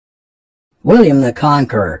William the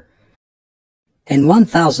Conqueror. In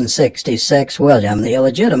 1066, William, the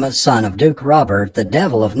illegitimate son of Duke Robert, the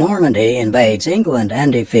Devil of Normandy, invades England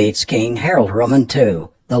and defeats King Harold Roman II,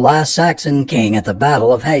 the last Saxon king at the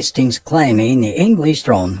Battle of Hastings, claiming the English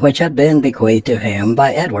throne which had been bequeathed to him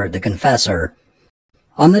by Edward the Confessor.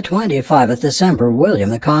 On the 25th of December, William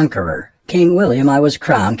the Conqueror, King William I, was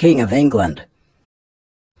crowned King of England.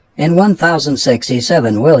 In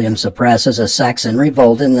 1067, William suppresses a Saxon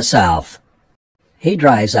revolt in the south. He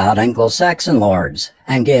drives out Anglo-Saxon lords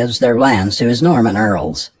and gives their lands to his Norman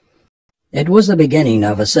earls. It was the beginning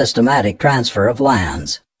of a systematic transfer of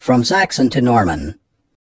lands from Saxon to Norman.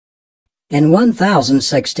 In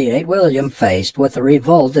 1068, William, faced with a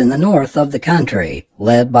revolt in the north of the country,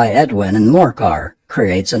 led by Edwin and Morcar,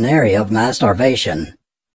 creates an area of mass starvation.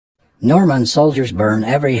 Norman soldiers burn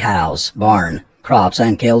every house, barn, crops,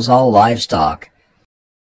 and kills all livestock.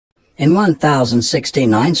 In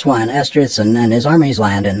 1069, Swan Estridsson and his armies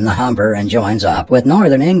land in the Humber and joins up with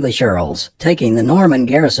northern English earls, taking the Norman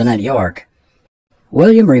garrison at York.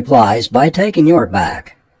 William replies by taking York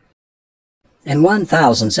back. In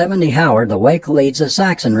 1070, Howard the Wake leads a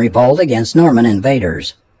Saxon revolt against Norman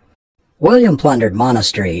invaders. William plundered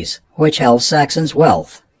monasteries, which held Saxons'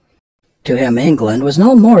 wealth. To him, England was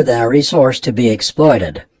no more than a resource to be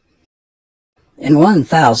exploited. In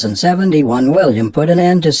 1071, William put an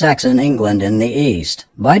end to Saxon England in the east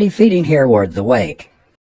by defeating Hereward the Wake.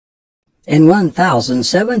 In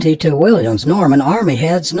 1072, William's Norman army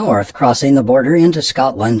heads north, crossing the border into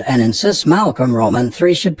Scotland, and insists Malcolm Roman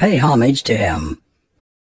III should pay homage to him.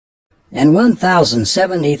 In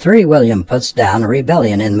 1073, William puts down a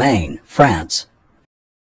rebellion in Maine, France.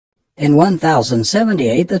 In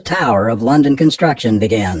 1078, the Tower of London construction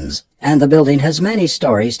begins, and the building has many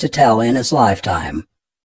stories to tell in its lifetime.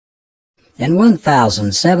 In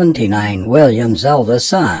 1079, William's eldest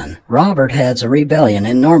son, Robert, heads a rebellion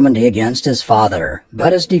in Normandy against his father,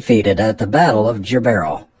 but is defeated at the Battle of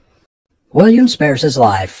Gerbero. William spares his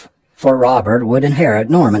life, for Robert would inherit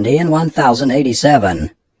Normandy in 1087.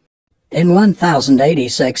 In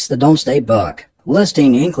 1086, the Domesday Book,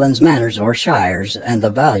 listing England's manors or shires and the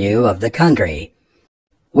value of the country.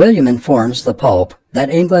 William informs the Pope that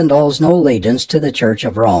England owes no allegiance to the Church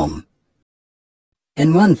of Rome.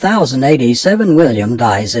 In 1087, William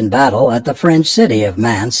dies in battle at the French city of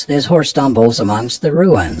Mans. His horse stumbles amongst the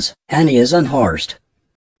ruins, and he is unhorsed.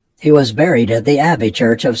 He was buried at the Abbey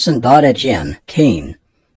Church of St. Dod-Etienne, Keene.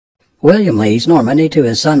 William leaves Normandy to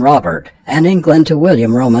his son Robert, and England to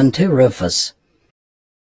William Roman II Rufus.